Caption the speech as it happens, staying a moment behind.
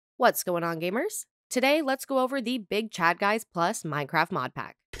What's going on, gamers? Today, let's go over the BigChadGuys Plus Minecraft mod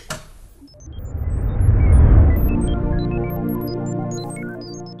pack.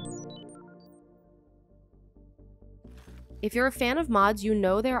 If you're a fan of mods, you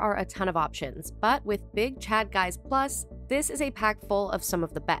know there are a ton of options, but with BigChadGuys Plus, this is a pack full of some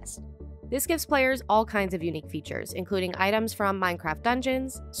of the best. This gives players all kinds of unique features, including items from Minecraft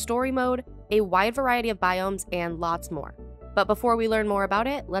dungeons, story mode, a wide variety of biomes, and lots more. But before we learn more about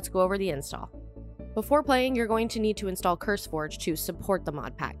it, let's go over the install. Before playing, you're going to need to install CurseForge to support the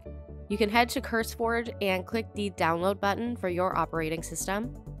mod pack. You can head to CurseForge and click the download button for your operating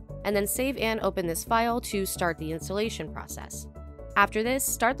system, and then save and open this file to start the installation process. After this,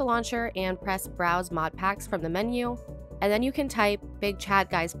 start the launcher and press Browse Mod Packs from the menu, and then you can type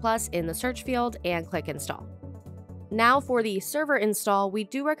BigChadGuys Plus in the search field and click Install. Now for the server install, we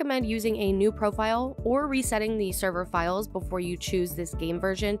do recommend using a new profile or resetting the server files before you choose this game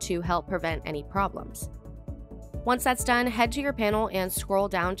version to help prevent any problems. Once that's done, head to your panel and scroll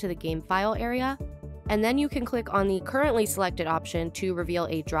down to the game file area, and then you can click on the currently selected option to reveal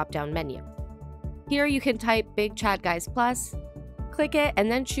a drop-down menu. Here you can type BigChadGuys Plus, click it, and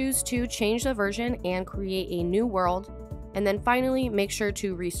then choose to change the version and create a new world, and then finally make sure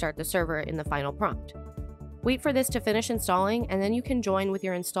to restart the server in the final prompt. Wait for this to finish installing, and then you can join with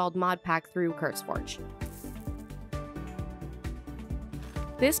your installed mod pack through CurseForge.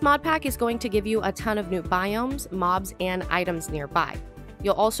 This mod pack is going to give you a ton of new biomes, mobs, and items nearby.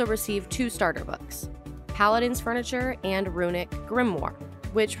 You'll also receive 2 starter books, Paladin's Furniture and Runic Grimoire,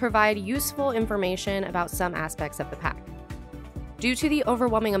 which provide useful information about some aspects of the pack. Due to the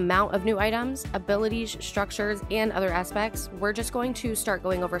overwhelming amount of new items, abilities, structures, and other aspects, we're just going to start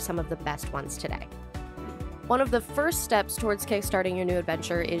going over some of the best ones today. One of the first steps towards kickstarting your new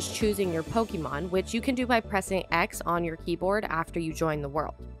adventure is choosing your Pokemon, which you can do by pressing X on your keyboard after you join the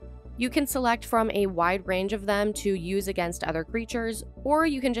world. You can select from a wide range of them to use against other creatures, or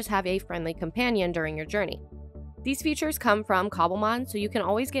you can just have a friendly companion during your journey. These features come from Cobblemon, so you can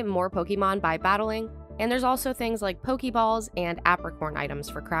always get more Pokemon by battling, and there's also things like Pokeballs and Apricorn items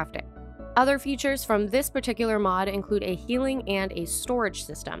for crafting. Other features from this particular mod include a healing and a storage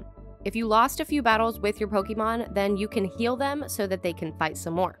system. If you lost a few battles with your Pokemon, then you can heal them so that they can fight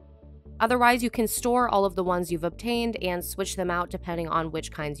some more. Otherwise, you can store all of the ones you've obtained and switch them out depending on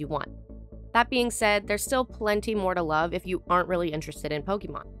which kinds you want. That being said, there's still plenty more to love if you aren't really interested in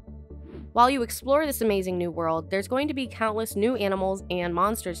Pokemon. While you explore this amazing new world, there's going to be countless new animals and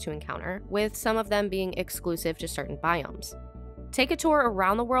monsters to encounter, with some of them being exclusive to certain biomes. Take a tour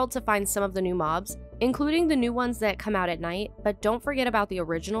around the world to find some of the new mobs, including the new ones that come out at night, but don't forget about the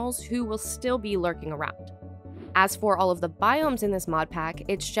originals who will still be lurking around. As for all of the biomes in this mod pack,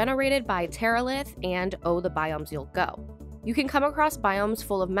 it's generated by Terralith and Oh the Biomes You'll Go. You can come across biomes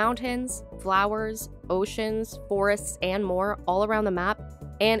full of mountains, flowers, oceans, forests, and more all around the map,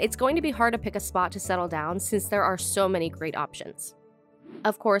 and it's going to be hard to pick a spot to settle down since there are so many great options.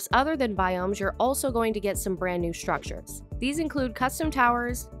 Of course, other than biomes, you're also going to get some brand new structures. These include custom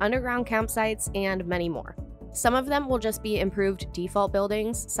towers, underground campsites, and many more. Some of them will just be improved default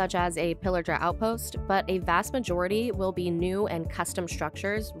buildings, such as a pillager outpost, but a vast majority will be new and custom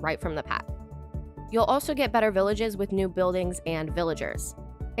structures right from the pack. You'll also get better villages with new buildings and villagers.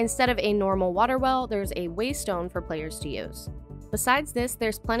 Instead of a normal water well, there's a waystone for players to use. Besides this,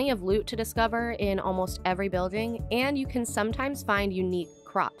 there's plenty of loot to discover in almost every building, and you can sometimes find unique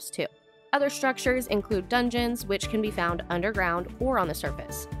crops too. Other structures include dungeons, which can be found underground or on the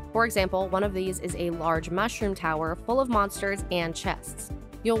surface. For example, one of these is a large mushroom tower full of monsters and chests.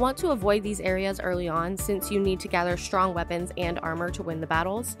 You'll want to avoid these areas early on since you need to gather strong weapons and armor to win the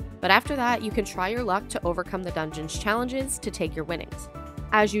battles, but after that, you can try your luck to overcome the dungeon's challenges to take your winnings.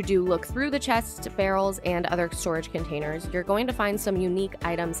 As you do look through the chests, barrels, and other storage containers, you're going to find some unique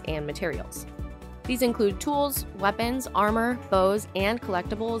items and materials. These include tools, weapons, armor, bows, and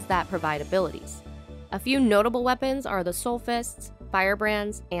collectibles that provide abilities. A few notable weapons are the Soul Fists,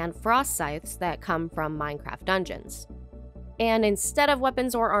 Firebrands, and Frost Scythes that come from Minecraft dungeons. And instead of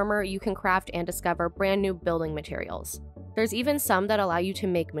weapons or armor, you can craft and discover brand new building materials. There's even some that allow you to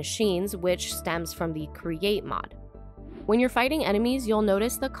make machines, which stems from the Create mod. When you're fighting enemies, you'll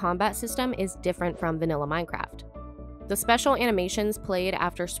notice the combat system is different from vanilla Minecraft. The special animations played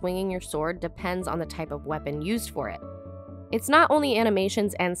after swinging your sword depends on the type of weapon used for it. It's not only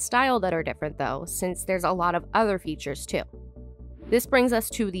animations and style that are different though, since there's a lot of other features too. This brings us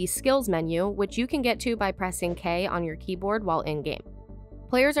to the skills menu, which you can get to by pressing K on your keyboard while in-game.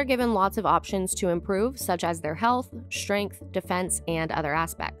 Players are given lots of options to improve, such as their health, strength, defense, and other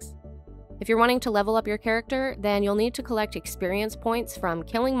aspects. If you're wanting to level up your character, then you'll need to collect experience points from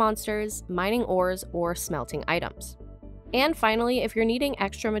killing monsters, mining ores, or smelting items. And finally, if you're needing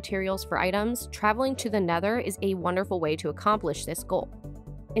extra materials for items, traveling to the Nether is a wonderful way to accomplish this goal.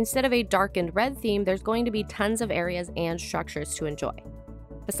 Instead of a darkened red theme, there's going to be tons of areas and structures to enjoy.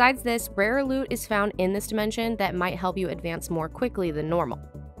 Besides this, rare loot is found in this dimension that might help you advance more quickly than normal.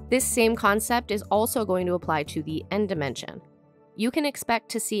 This same concept is also going to apply to the end dimension. You can expect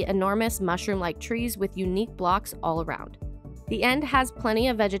to see enormous mushroom-like trees with unique blocks all around. The end has plenty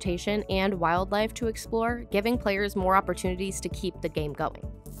of vegetation and wildlife to explore, giving players more opportunities to keep the game going.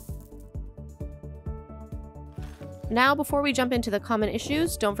 Now, before we jump into the common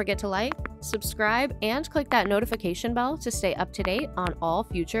issues, don't forget to like, subscribe, and click that notification bell to stay up to date on all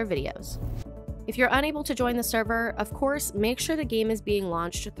future videos. If you're unable to join the server, of course, make sure the game is being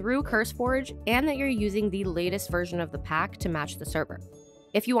launched through CurseForge and that you're using the latest version of the pack to match the server.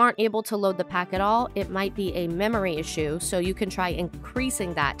 If you aren't able to load the pack at all, it might be a memory issue, so you can try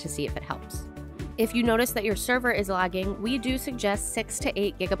increasing that to see if it helps. If you notice that your server is lagging, we do suggest 6 to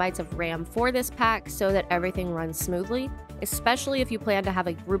 8 gigabytes of RAM for this pack so that everything runs smoothly, especially if you plan to have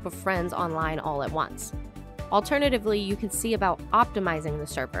a group of friends online all at once. Alternatively, you can see about optimizing the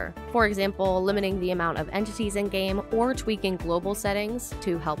server, for example, limiting the amount of entities in-game or tweaking global settings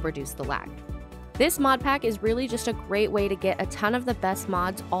to help reduce the lag. This mod pack is really just a great way to get a ton of the best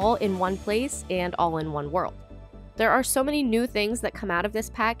mods all in one place and all in one world. There are so many new things that come out of this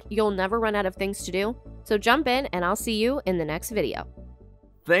pack, you'll never run out of things to do, so jump in and I'll see you in the next video.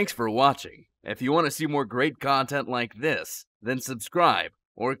 Thanks for watching. If you want to see more great content like this, then subscribe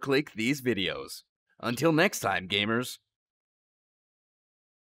or click these videos. Until next time, gamers.